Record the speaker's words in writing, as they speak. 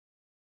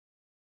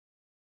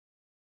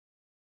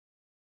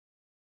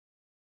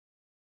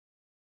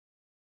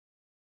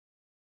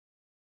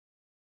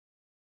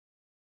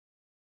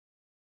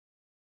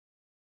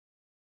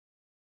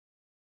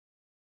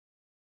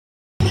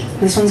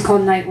This one's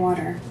called Night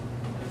Water.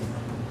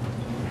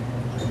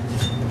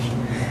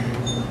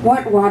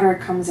 What water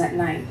comes at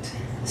night,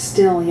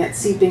 still yet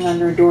seeping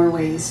under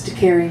doorways to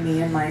carry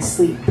me in my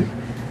sleep?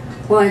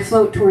 Will I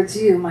float towards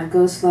you, my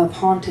ghost love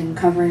haunting,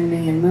 covering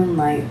me in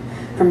moonlight?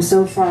 From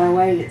so far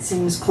away it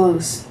seems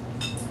close,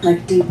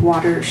 like deep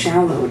water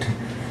shallowed.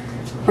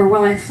 Or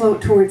will I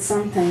float towards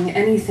something,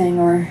 anything,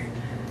 or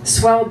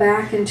swell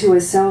back into a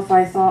self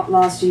I thought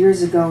lost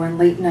years ago in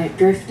late night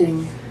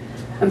drifting,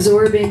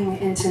 absorbing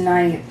into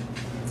night,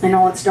 and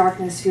all its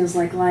darkness feels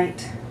like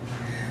light.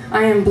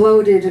 I am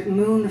bloated,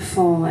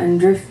 moonful, and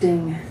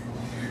drifting.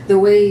 The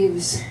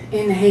waves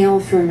inhale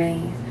for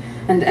me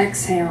and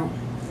exhale.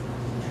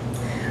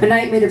 A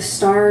night made of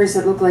stars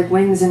that look like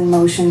wings in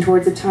motion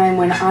towards a time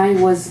when I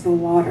was the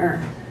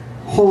water,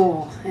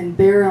 whole and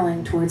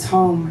barreling towards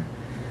home.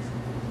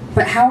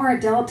 But how are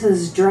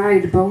delta's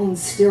dried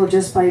bones still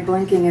just by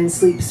blinking in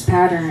sleep's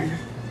pattern?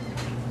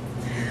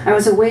 I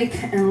was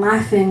awake and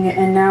laughing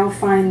and now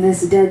find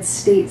this dead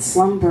state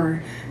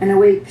slumber, and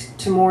awake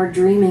to more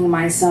dreaming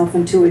myself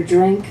into a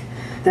drink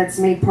that's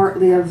made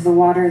partly of the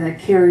water that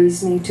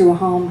carries me to a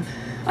home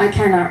I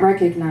cannot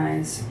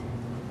recognize.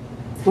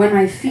 When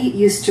my feet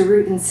used to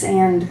root in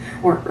sand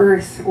or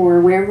earth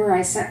or wherever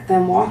I set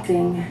them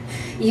walking,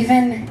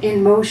 even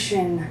in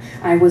motion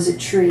I was a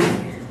tree.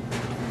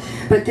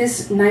 But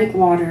this night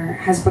water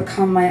has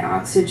become my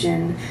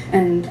oxygen,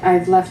 and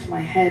I've left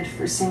my head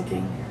for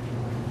sinking.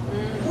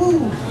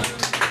 Ooh.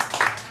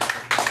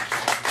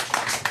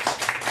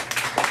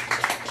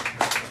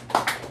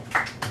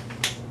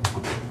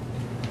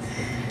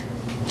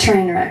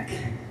 Trainwreck.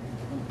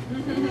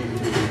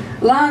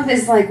 Love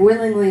is like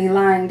willingly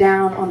lying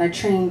down on a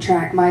train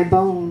track, my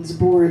bones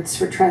boards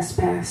for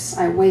trespass.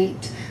 I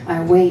wait,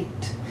 I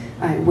wait,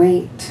 I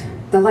wait.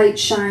 The light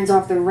shines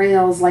off the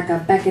rails like a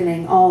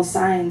beckoning, all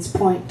signs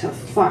point to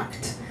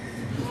fucked.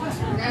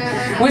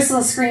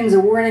 Whistle screams a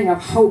warning of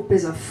hope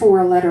is a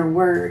four-letter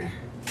word.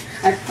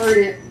 I've heard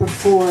it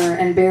before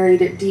and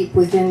buried it deep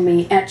within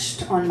me,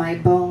 etched on my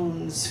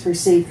bones for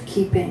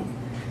safekeeping.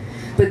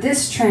 But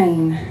this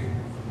train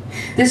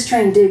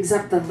digs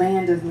up the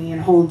land of me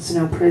and holds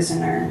no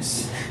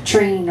prisoners.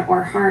 Train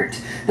or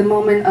heart, the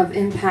moment of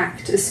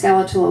impact, a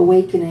skeletal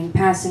awakening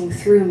passing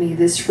through me,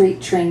 this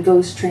freight train,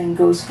 ghost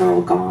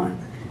girl gone.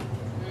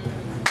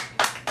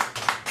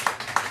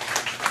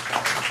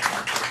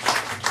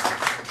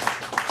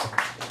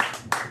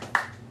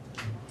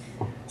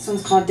 This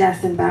one's called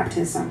Death and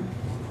Baptism.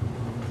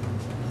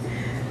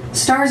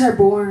 Stars are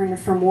born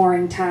from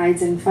warring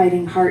tides and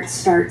fighting hearts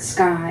start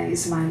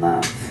skies, my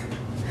love.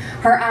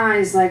 Her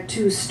eyes like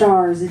two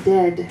stars,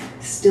 dead,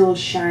 still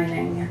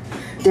shining.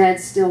 Dead,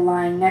 still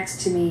lying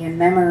next to me in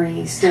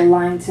memory, still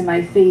lying to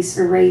my face,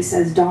 erase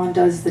as dawn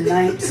does the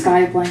night.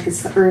 Sky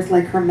blankets the earth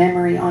like her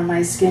memory on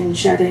my skin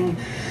shedding.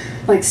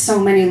 Like so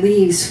many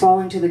leaves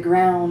falling to the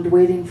ground,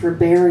 waiting for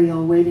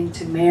burial, waiting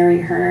to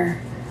marry her.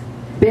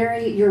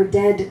 Bury your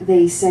dead,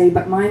 they say,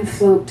 but mine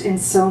float in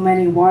so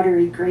many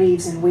watery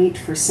graves and wait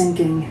for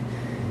sinking.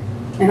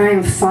 And I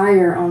am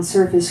fire on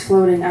surface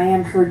floating, I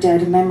am her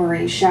dead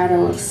memory,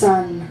 shadow of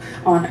sun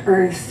on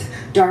earth,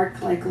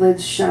 dark like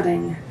lids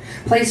shutting.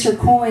 Place your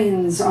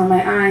coins on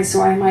my eyes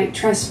so I might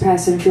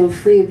trespass and feel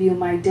free of you,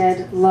 my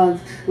dead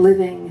love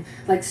living,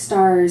 like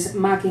stars,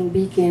 mocking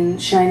beacon,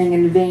 shining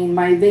in vain.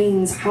 My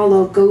veins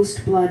hollow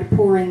ghost blood,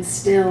 pouring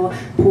still,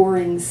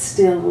 pouring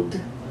stilled.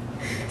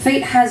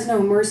 Fate has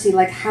no mercy,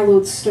 like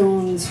hallowed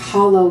stones,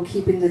 hollow,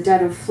 keeping the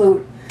dead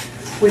afloat.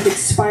 With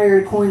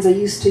expired coins I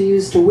used to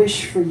use to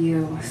wish for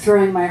you,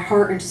 throwing my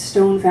heart into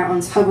stone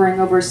fountains, hovering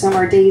over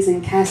summer days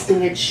and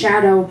casting its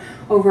shadow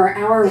over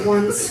our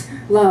once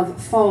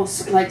love,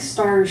 false like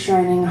stars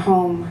shining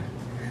home,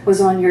 was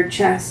on your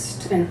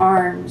chest and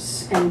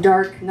arms, and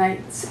dark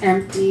nights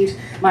emptied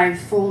my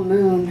full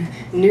moon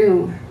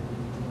new.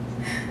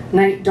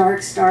 Night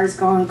dark, stars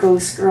gone,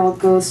 ghost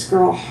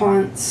girl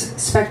haunts,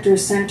 specter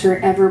center,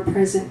 ever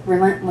present,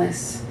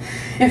 relentless.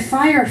 If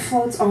fire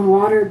floats on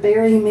water,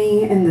 bury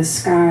me in the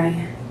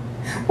sky.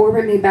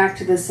 Orbit me back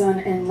to the sun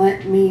and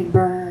let me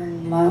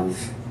burn,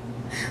 love.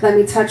 Let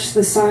me touch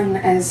the sun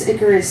as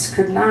Icarus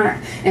could not,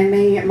 and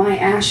may my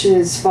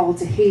ashes fall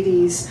to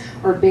Hades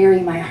or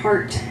bury my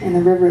heart in the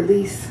river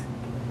Lethe.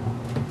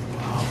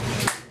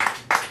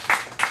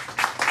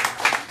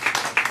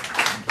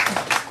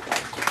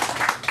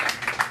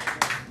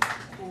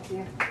 Thank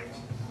you.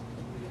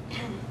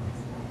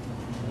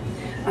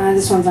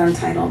 This one's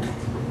untitled.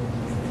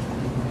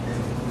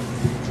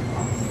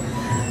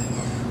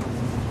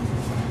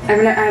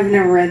 I've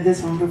never read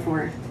this one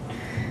before,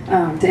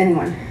 to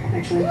anyone,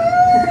 actually.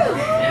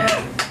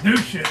 Do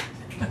shit.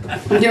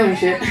 I'm doing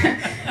shit.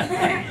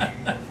 Okay.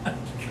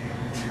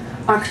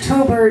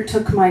 October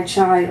took my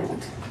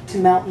child to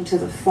melt into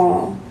the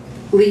fall,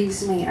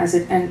 leaves me as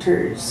it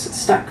enters,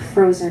 stuck,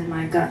 frozen,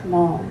 my gut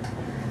mauled.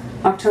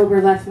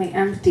 October left me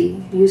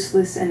empty,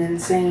 useless and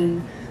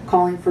insane,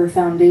 calling for a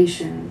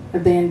foundation,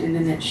 abandoned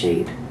in its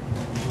shade.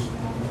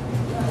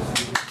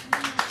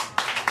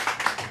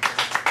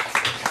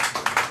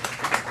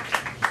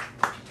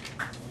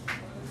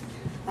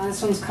 This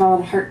This one's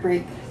called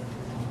Heartbreak.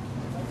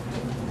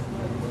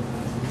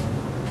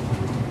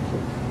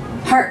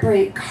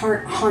 Heartbreak,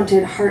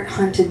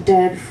 heart-hunted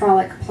dead,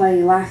 frolic,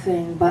 play,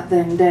 laughing, but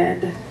then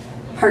dead.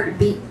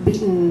 Heartbeat,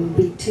 beaten,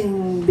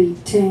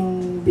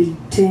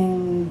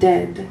 beating,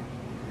 dead.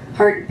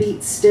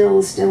 Heartbeat,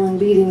 still and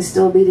beating,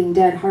 still beating,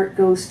 dead. Heart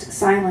ghost,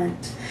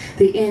 silent.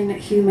 The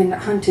inhuman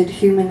hunted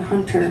human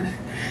hunter.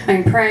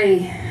 I'm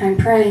praying, I'm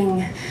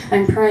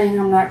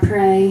not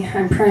prey,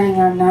 I'm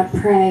praying, I'm not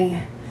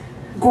prey.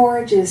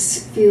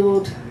 Gorgeous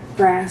field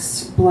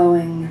grass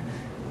blowing.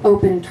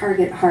 Open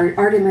target heart.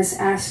 Artemis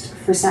asked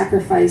for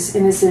sacrifice,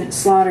 innocent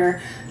slaughter.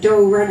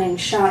 Doe running,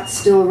 shot,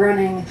 still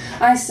running.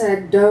 I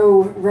said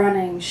doe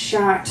running,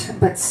 shot,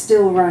 but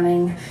still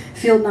running.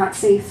 Field not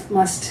safe,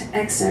 must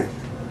exit.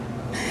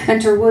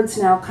 Enter woods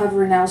now,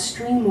 cover now,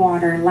 stream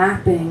water,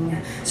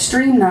 lapping.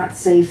 Stream not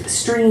safe,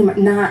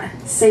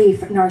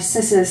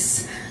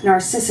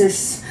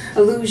 Narcissus,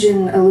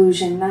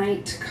 illusion,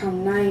 night,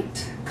 come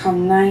night,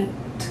 come night,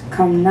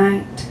 come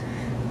night.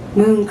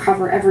 Moon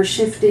cover ever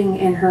shifting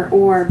in her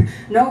orb.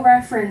 No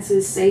reference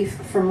is safe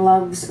from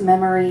love's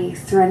memory.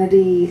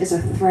 Threnody is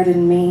a thread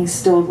in me,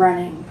 still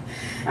running.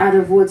 Out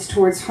of woods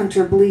towards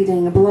hunter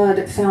bleeding.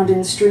 Blood found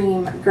in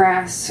stream,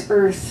 grass,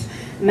 earth,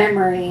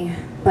 memory,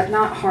 but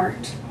not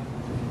heart.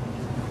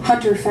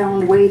 Hunter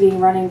found waiting,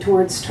 running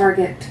towards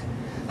target.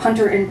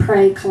 Hunter and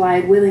prey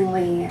collide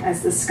willingly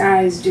as the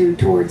skies do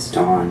towards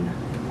dawn.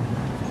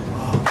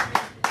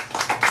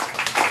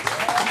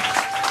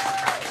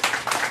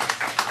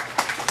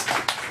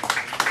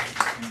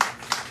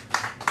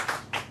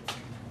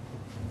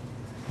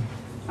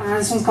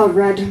 This one's called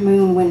Red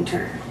Moon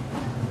Winter.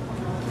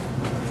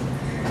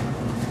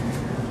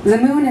 The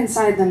moon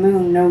inside the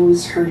moon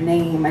knows her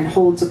name and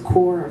holds a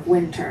core of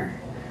winter.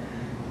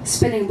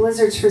 Spinning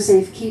blizzards for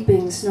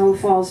safekeeping, snow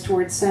falls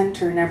towards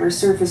center, never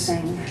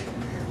surfacing.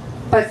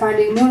 But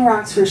finding moon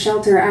rocks for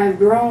shelter, I've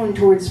grown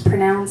towards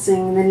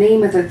pronouncing the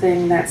name of the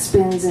thing that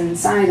spins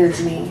inside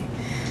of me.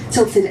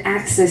 Tilted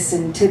axis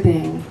and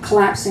tipping,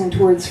 collapsing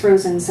towards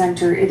frozen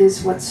center, it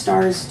is what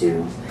stars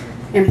do.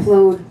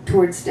 Implode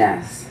towards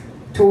death.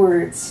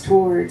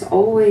 Towards,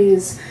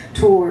 always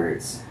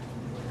towards.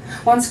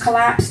 Once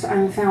collapsed,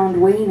 I'm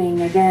found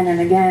waning again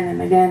and again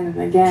and again and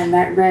again,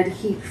 that red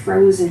heat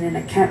frozen in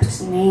a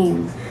kept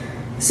name.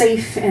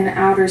 Safe in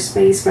outer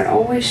space, but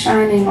always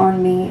shining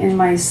on me in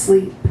my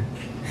sleep.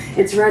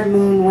 It's Red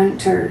Moon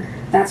Winter,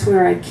 that's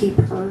where I keep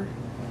her.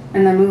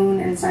 And the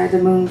moon inside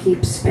the moon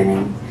keeps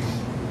spinning.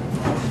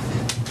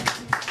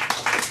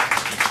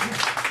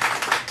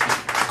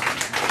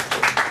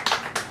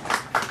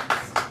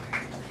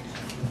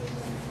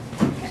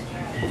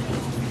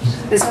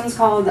 This one's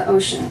called The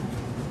Ocean.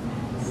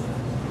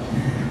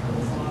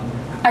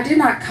 I did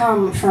not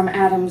come from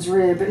Adam's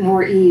rib,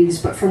 nor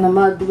Eve's, but from the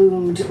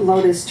mud-bloomed,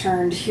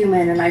 lotus-turned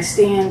human, and I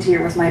stand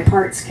here with my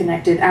parts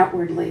connected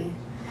outwardly.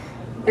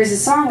 There's a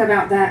song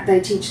about that they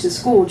teach to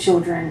school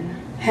children.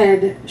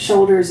 Head,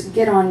 shoulders,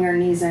 get on your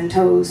knees and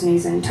toes,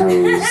 knees and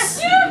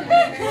toes.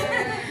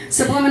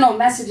 Subliminal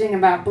messaging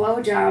about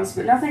blowjobs,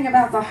 but nothing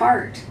about the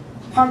heart.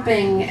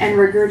 Pumping and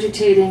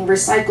regurgitating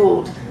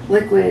recycled,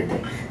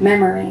 liquid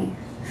memory.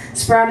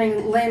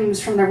 Sprouting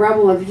limbs from the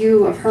rubble of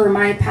you, of her,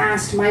 my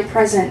past, my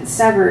present,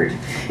 severed.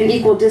 In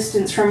equal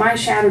distance from my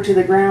shadow to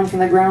the ground, from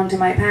the ground to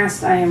my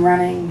past, I am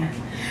running.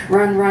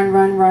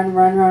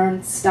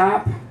 Run.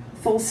 Stop,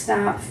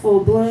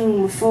 full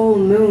bloom, full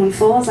moon,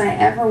 full as I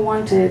ever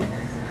wanted.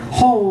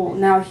 Whole,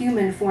 now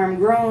human form,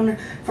 grown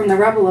from the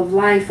rubble of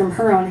life, from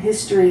her own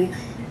history.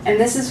 And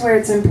this is where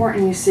it's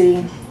important, you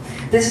see.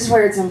 This is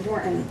where it's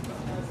important.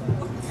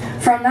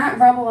 From that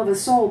rubble of a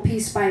soul,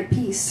 piece by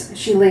piece,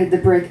 she laid the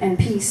brick, and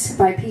piece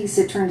by piece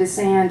it turned to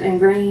sand, and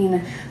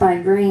grain by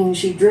grain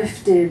she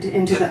drifted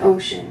into the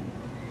ocean.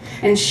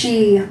 And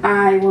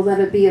I will let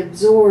it be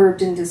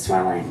absorbed into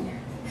swelling.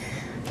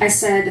 I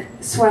said,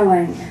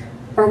 swelling,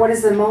 or what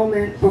is the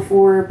moment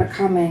before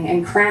becoming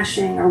and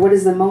crashing, or what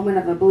is the moment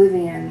of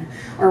oblivion,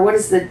 or what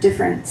is the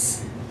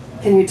difference?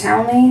 Can you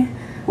tell me?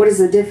 What is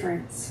the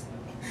difference?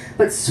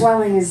 But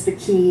swelling is the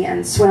key,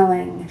 and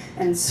swelling,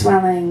 and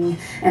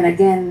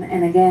again,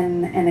 and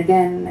again, and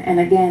again, and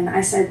again.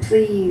 I said,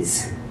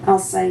 please, I'll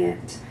say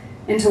it,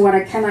 into what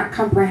I cannot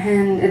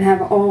comprehend and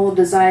have all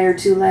desire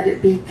to let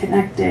it be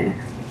connected.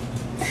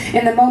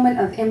 In the moment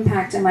of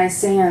impact, am I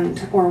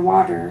sand or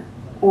water?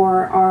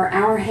 Or are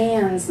our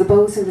hands, the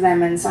both of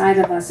them inside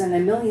of us, and the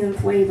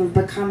millionth wave of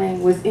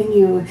becoming within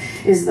you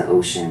is the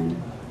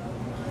ocean?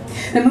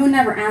 The moon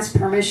never asked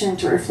permission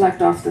to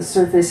reflect off the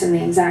surface in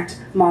the exact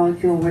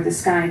molecule where the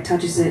sky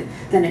touches it,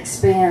 then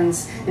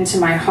expands into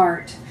my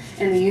heart,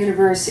 and the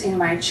universe in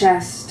my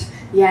chest,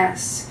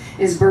 yes,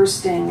 is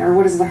bursting, or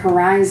what is the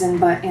horizon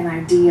but an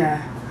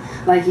idea?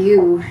 Like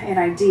you, an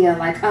idea,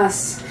 like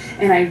us,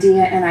 an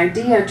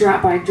idea,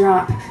 drop by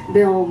drop,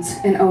 builds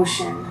an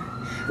ocean.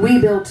 We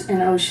built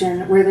an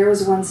ocean where there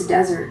was once a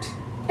desert,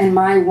 and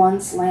my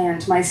once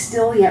land, my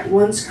still yet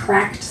once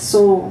cracked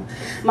soul,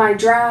 my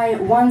dry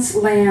once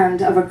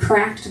land of a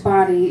cracked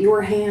body,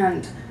 your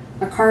hand,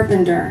 a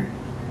carpenter,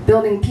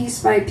 building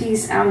piece by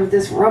piece out of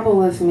this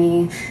rubble of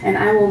me, and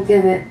I will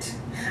give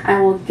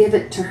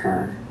it to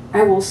her.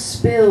 I will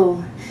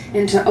spill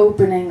into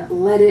opening,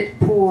 let it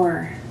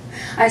pour.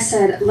 I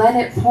said, let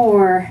it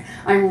pour.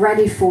 I'm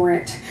ready for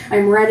it.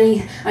 I'm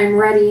ready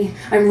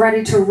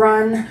to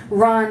run,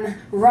 run,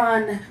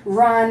 run,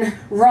 run,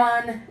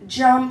 run,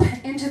 jump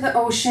into the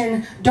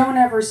ocean. Don't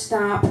ever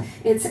stop.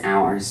 It's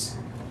ours.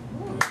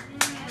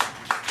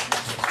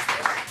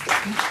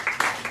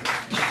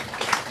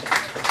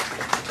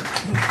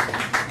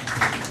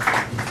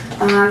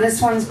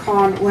 This one's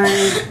called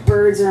When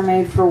Birds Are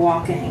Made for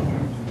Walking.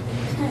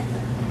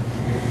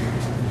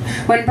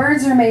 When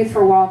birds are made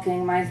for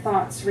walking, my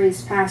thoughts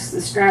race past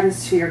the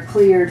stratosphere,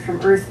 cleared from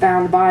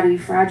earthbound body,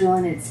 fragile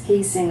in its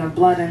casing of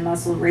blood and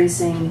muscle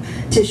racing,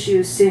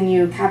 tissue,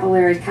 sinew,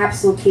 capillary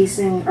capsule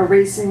casing,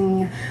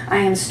 erasing. I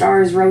am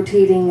stars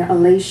rotating,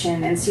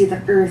 elation, and see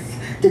the earth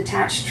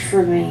detached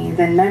from me,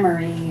 then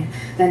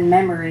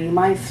memory,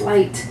 my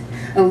flight,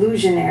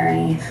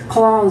 illusionary,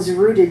 claws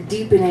rooted,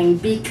 deepening,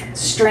 beak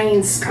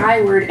strained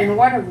skyward, and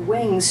what of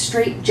wings,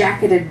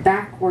 straight-jacketed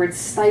backwards,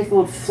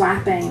 stifled,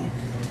 flapping.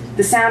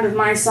 The sound of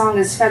my song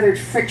is feathered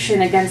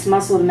friction against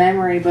muscled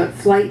memory, but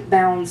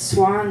flight-bound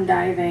swan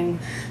diving,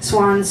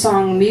 swan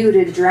song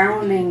muted,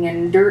 drowning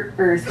in dirt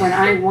earth when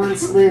I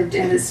once lived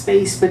in the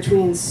space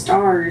between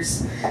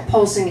stars,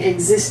 pulsing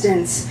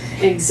existence,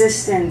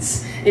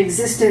 resistance.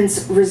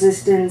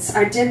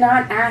 I did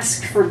not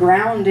ask for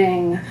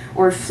grounding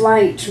or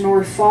flight,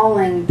 nor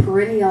falling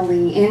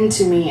perennially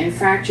into me in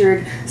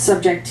fractured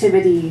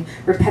subjectivity,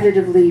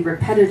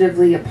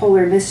 repetitively, a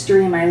polar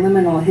mystery, my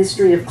liminal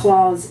history of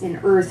claws in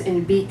earth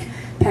and beak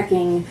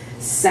pecking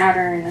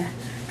Saturn,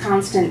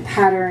 constant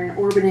pattern,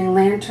 orbiting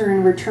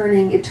lantern,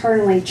 returning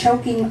eternally,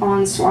 choking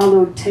on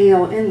swallowed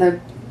tail in the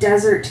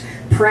desert,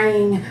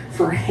 praying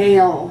for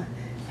hail,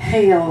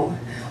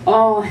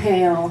 all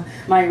hail,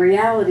 my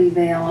reality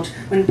veiled.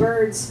 When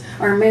birds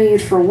are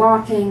made for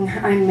walking,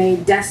 I'm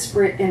made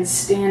desperate and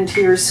stand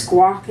here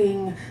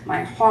squawking.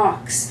 My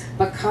hawks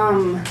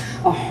become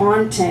a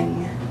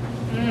haunting.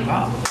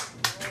 Wow.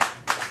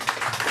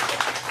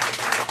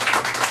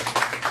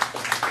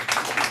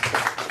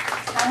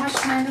 How much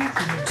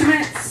time? 2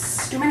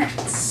 minutes. 2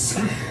 minutes.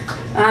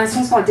 This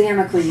one's called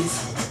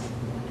Damocles.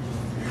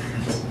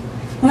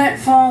 Let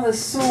fall the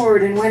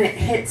sword, and when it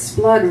hits,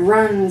 blood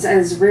runs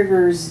as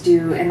rivers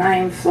do, and I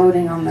am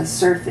floating on the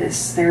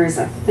surface. There is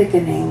a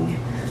thickening.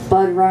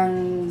 Blood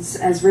runs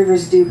as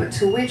rivers do, but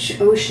to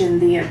which ocean,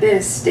 the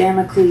abyss,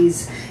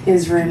 Damocles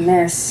is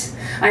remiss.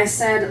 I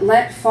said,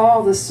 let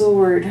fall the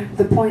sword,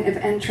 the point of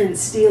entrance,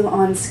 steel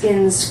on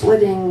skin,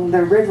 splitting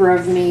the river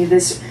of me,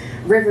 this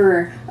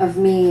river of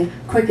me,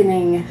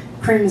 quickening,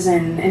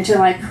 crimson,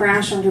 until I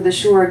crash onto the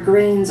shore,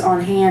 grains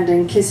on hand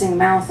and kissing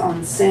mouth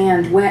on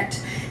sand,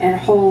 wet and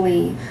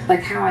holy,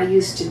 like how I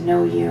used to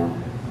know you.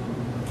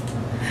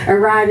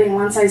 Arriving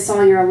once I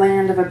saw your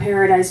land of a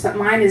paradise, but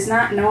mine is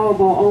not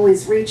knowable,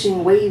 always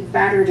reaching,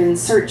 wave-battered and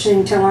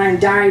searching, till I'm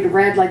dyed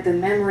red like the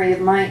memory of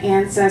my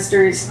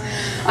ancestors.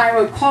 I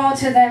would call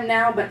to them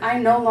now, but I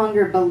no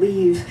longer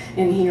believe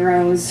in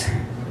heroes,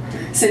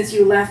 since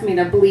you left me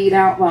to bleed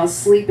out while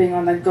sleeping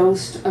on the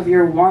ghost of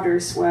your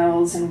water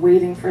swells and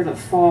waiting for the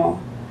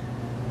fall.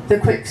 The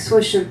quick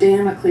swoosh of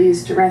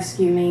Damocles to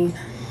rescue me.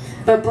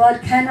 But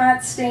blood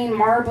cannot stain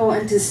marble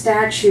into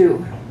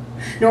statue,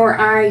 nor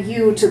I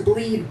you to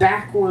bleed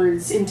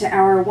backwards into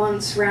our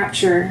once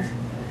rapture,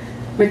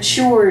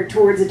 matured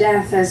towards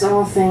death as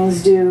all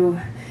things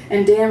do,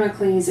 and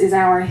Damocles is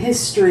our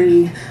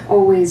history,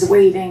 always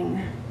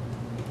waiting.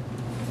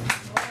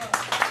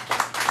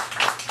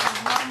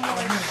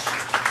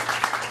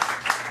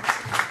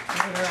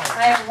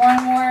 I have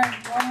one more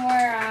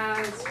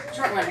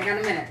short one. I got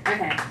a minute.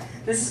 Okay.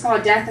 This is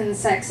called Death and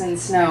Sex and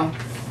Snow.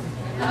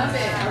 Love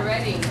it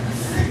already.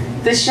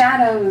 The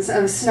shadows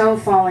of snow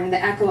falling, the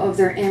echo of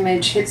their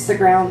image hits the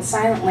ground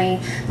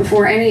silently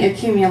before any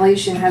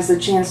accumulation has the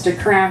chance to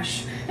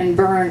crash and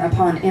burn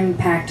upon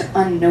impact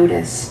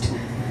unnoticed.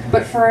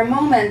 But for a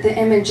moment the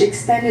image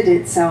extended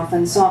itself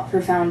and sought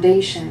for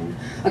foundation,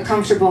 a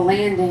comfortable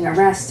landing, a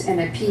rest and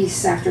a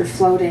peace after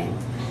floating,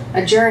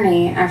 a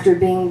journey after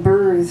being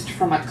birthed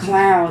from a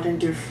cloud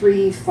into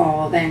free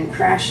fall, then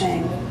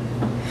crashing.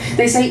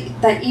 They say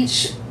that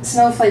each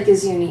snowflake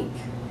is unique,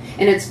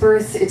 in its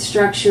birth, its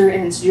structure,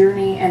 in its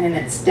journey, and in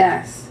its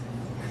death.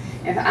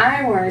 If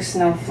I were a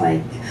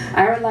snowflake,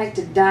 I would like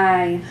to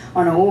die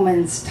on a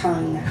woman's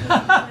tongue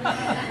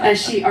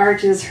as she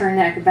arches her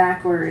neck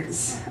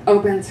backwards,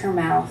 opens her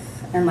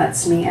mouth, and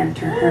lets me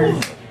enter her.